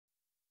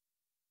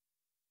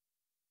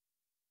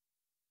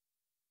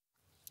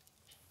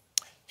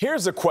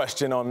Here's a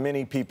question on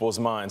many people's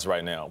minds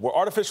right now. Will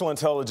artificial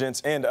intelligence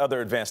and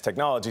other advanced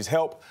technologies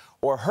help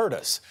or hurt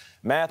us?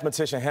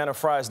 Mathematician Hannah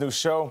Fry's new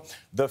show,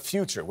 The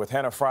Future with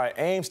Hannah Fry,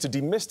 aims to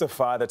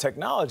demystify the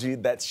technology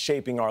that's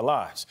shaping our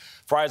lives.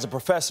 Fry is a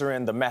professor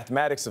in the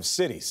mathematics of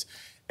cities,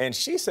 and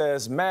she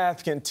says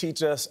math can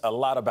teach us a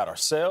lot about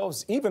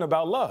ourselves, even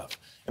about love.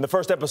 In the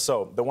first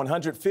episode, The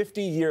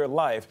 150-Year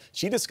Life,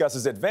 she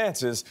discusses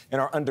advances in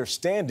our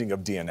understanding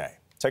of DNA.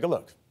 Take a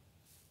look.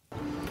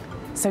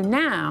 So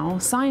now,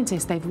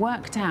 scientists, they've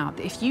worked out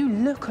that if you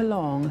look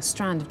along a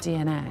strand of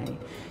DNA,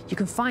 you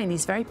can find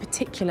these very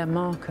particular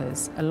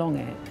markers along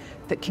it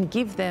that can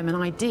give them an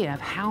idea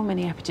of how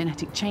many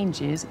epigenetic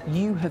changes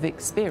you have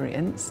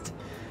experienced,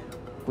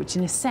 which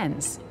in a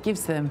sense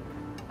gives them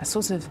a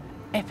sort of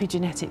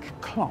epigenetic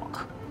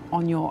clock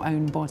on your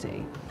own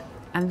body.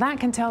 And that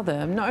can tell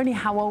them not only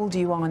how old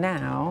you are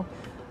now,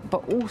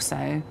 but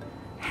also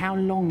how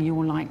long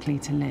you're likely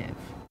to live.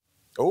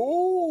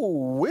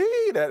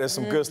 Ooh-wee, that is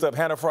some good stuff.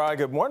 Hannah Fry,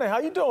 good morning. How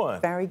you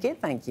doing? Very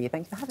good, thank you.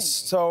 Thanks for having me.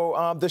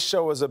 So this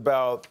show is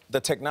about the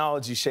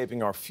technology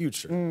shaping our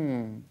future.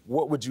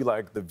 What would you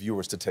like the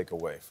viewers to take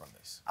away from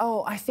this?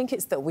 Oh, I think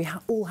it's that we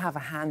all have a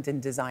hand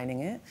in designing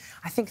it.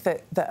 I think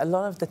that a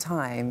lot of the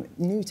time,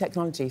 new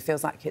technology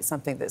feels like it's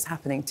something that's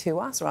happening to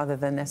us rather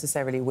than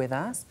necessarily with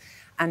us.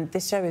 And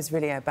this show is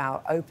really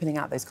about opening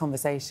up those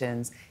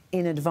conversations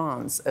in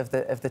advance of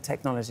the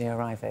technology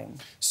arriving.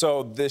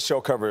 So this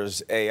show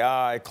covers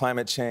AI,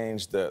 climate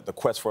change, the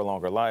quest for a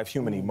longer life,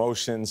 human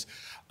emotions.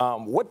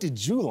 What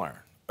did you learn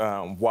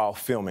while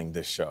filming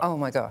this show? Oh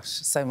my gosh,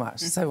 so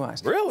much, so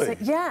much. Really? So,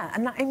 yeah,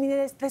 and I mean,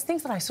 there's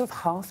things that I sort of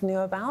half knew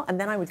about, and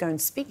then I would go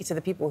and speak to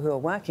the people who are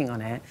working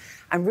on it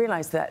and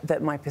realise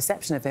that my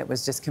perception of it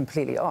was just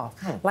completely off.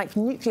 Like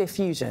nuclear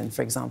fusion,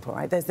 for example,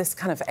 right? There's this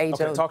kind of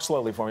age-old... Okay, talk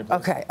slowly for me,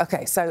 please.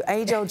 Okay, so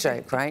age-old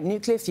joke, right?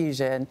 Nuclear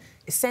fusion,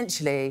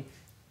 essentially,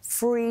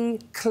 free,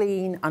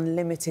 clean,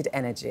 unlimited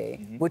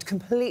energy would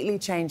completely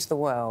change the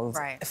world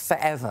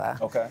forever.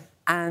 Okay.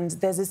 And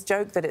there's this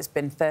joke that it's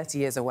been 30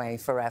 years away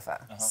forever.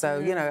 So,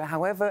 you know,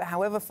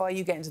 however far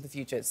you get into the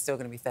future, it's still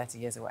going to be 30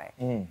 years away.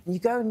 And you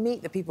go and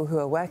meet the people who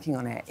are working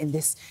on it in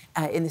this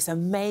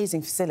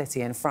amazing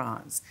facility in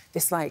France,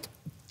 this, like,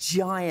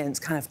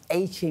 giant kind of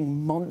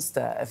aching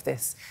monster of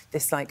this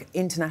like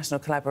international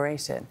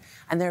collaboration.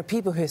 And there are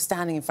people who are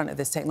standing in front of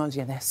this technology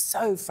and they're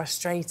so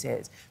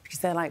frustrated because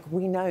they're like,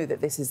 we know that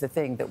this is the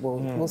thing that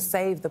will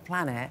save the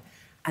planet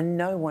and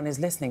no one is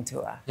listening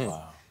to us.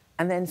 Wow.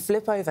 And then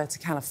flip over to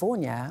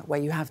California, where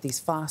you have these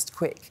fast,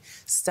 quick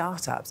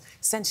startups,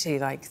 essentially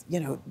like,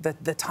 you know,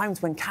 the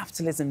times when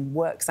capitalism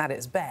works at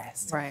its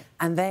best. Right.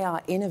 And they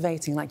are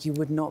innovating like you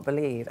would not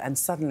believe. And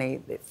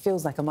suddenly it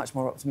feels like a much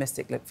more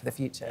optimistic look for the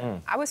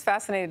future. I was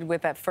fascinated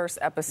with that first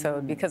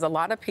episode because a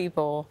lot of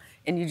people,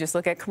 and you just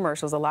look at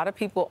commercials, a lot of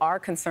people are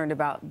concerned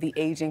about the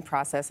aging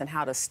process and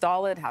how to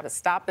stall it, how to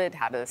stop it,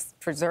 how to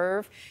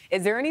preserve.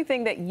 Is there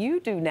anything that you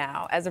do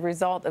now as a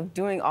result of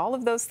doing all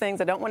of those things?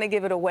 I don't want to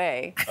give it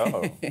away.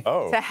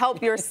 To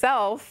help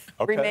yourself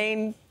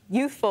remain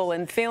youthful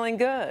and feeling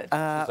good.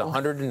 It's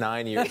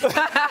 109 years. Don't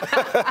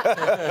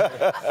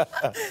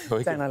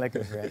I look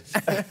good?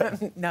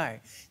 No.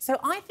 So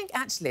I think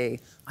actually,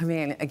 I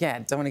mean,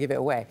 again, don't want to give it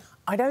away.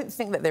 I don't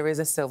think that there is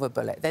a silver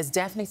bullet. There's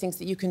definitely things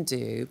that you can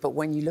do, but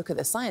when you look at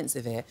the science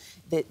of it,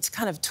 it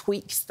kind of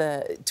tweaks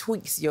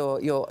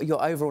your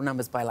overall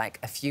numbers by like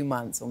a few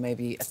months or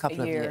maybe a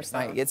couple of years.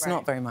 Right? It's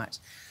not very much.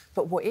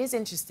 But what is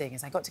interesting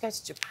is I got to go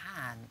to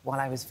Japan while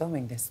I was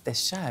filming this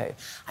show.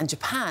 And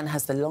Japan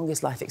has the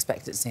longest life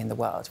expectancy in the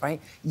world,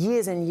 right?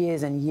 Years and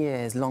years and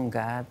years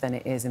longer than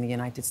it is in the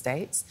United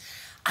States.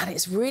 And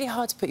it's really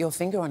hard to put your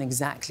finger on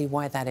exactly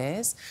why that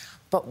is.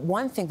 But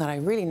one thing that I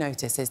really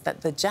notice is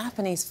that the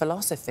Japanese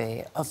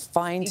philosophy of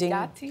finding...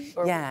 Igati?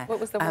 Or what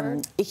was the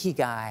word?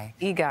 Ikigai.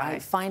 Ikigai.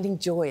 Right? Finding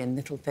joy in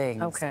little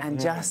things. And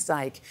just,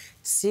 like,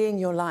 seeing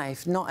your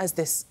life not as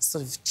this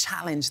sort of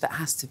challenge that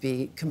has to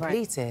be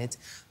completed,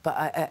 but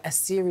a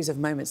series of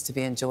moments to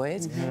be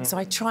enjoyed. So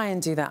I try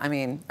and do that. I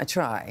mean, I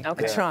try. I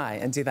try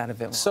and do that a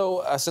bit more.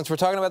 So since we're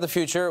talking about the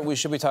future, we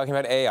should be talking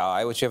about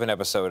AI, which you have an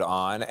episode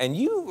on. And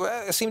you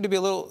seem to be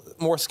a little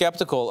more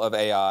skeptical of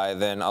AI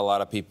than a lot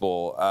of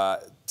people.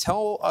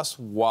 Tell us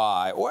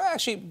why, or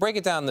actually break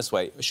it down this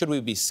way. Should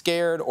we be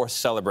scared or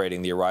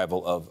celebrating the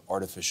arrival of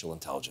artificial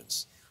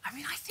intelligence? I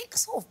mean, I think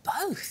sort of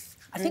both.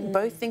 I think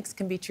both things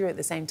can be true at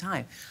the same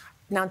time.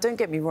 Now, don't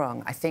get me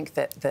wrong. I think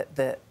that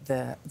the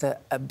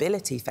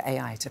ability for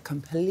AI to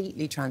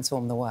completely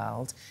transform the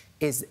world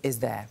is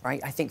there,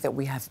 right? I think that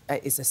we have...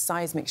 it's a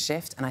seismic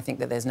shift, and I think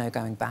that there's no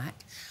going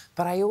back.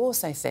 But I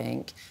also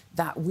think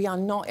that we are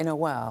not in a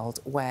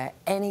world where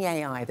any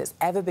AI that's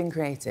ever been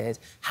created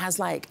has,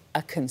 like,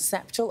 a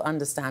conceptual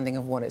understanding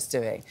of what it's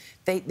doing.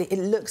 It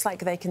looks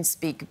like they can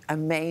speak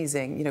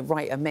amazing, you know,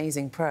 write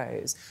amazing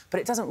prose, but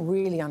it doesn't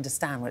really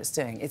understand what it's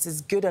doing. It's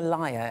as good a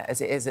liar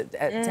as it is at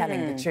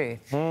telling the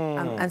truth.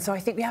 And so I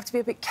think we have to be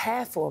a bit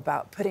careful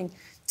about putting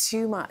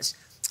too much...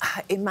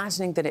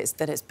 imagining that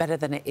it's better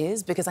than it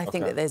is, because I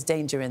think that there's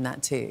danger in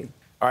that too.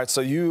 All right,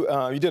 so you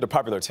did a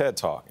popular TED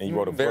Talk, and you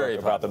wrote a book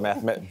about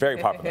very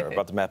popular,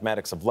 about the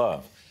mathematics of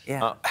love.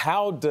 Yeah.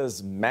 How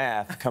does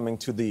math come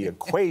into the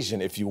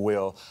equation, if you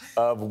will,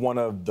 of one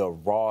of the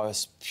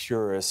rawest,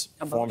 purest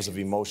forms of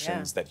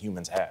emotions that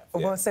humans have?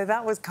 Well, so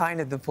that was kind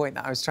of the point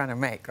that I was trying to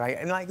make, right?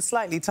 And like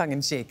slightly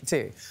tongue-in-cheek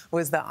too,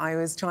 was that I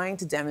was trying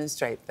to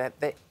demonstrate that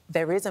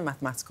there is a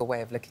mathematical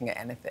way of looking at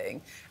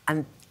anything,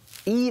 and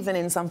even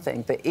in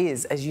something that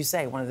is, as you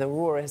say, one of the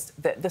rawest,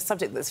 the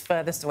subject that's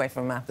furthest away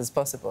from math as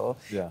possible,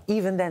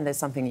 even then there's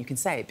something you can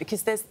say.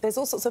 Because there's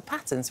all sorts of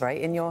patterns,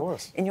 right, in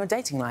your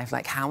dating life,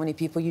 like how many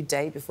people you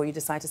date before you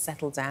decide to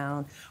settle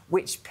down,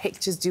 which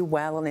pictures do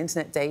well on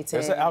internet dating.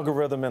 There's an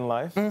algorithm in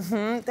life.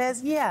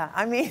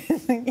 I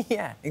mean,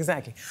 yeah,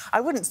 exactly. I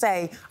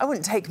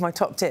wouldn't take my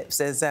top tips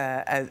as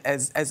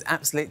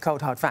absolute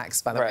cold, hard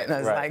facts, by the way.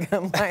 It's like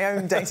my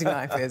own dating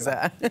life is...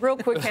 Real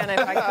quick,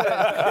 Hannah, if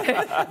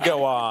I could.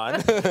 Go on.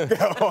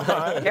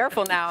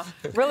 Careful now.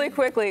 Really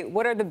quickly,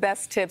 what are the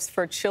best tips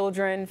for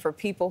children, for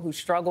people who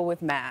struggle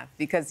with math?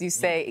 Because you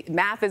say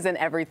math isn't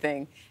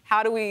everything.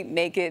 How do we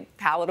make it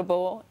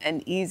palatable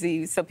and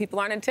easy so people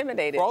aren't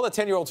intimidated? For all the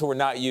 10-year-olds who were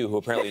not you, who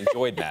apparently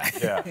enjoyed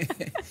math.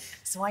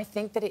 So I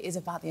think that it is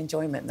about the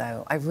enjoyment,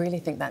 though. I really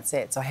think that's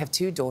it. So I have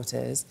 2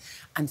 daughters,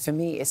 and for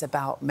me, it's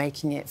about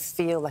making it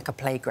feel like a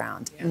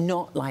playground,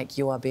 not like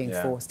you are being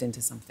forced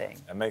into something.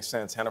 That makes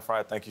sense. Hannah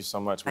Fry, thank you so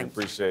much. We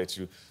appreciate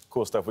you.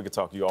 Cool stuff. We could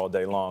talk to you all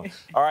day long.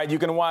 All right, you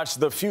can watch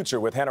The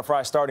Future with Hannah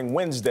Fry starting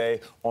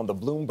Wednesday on the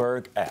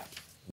Bloomberg app.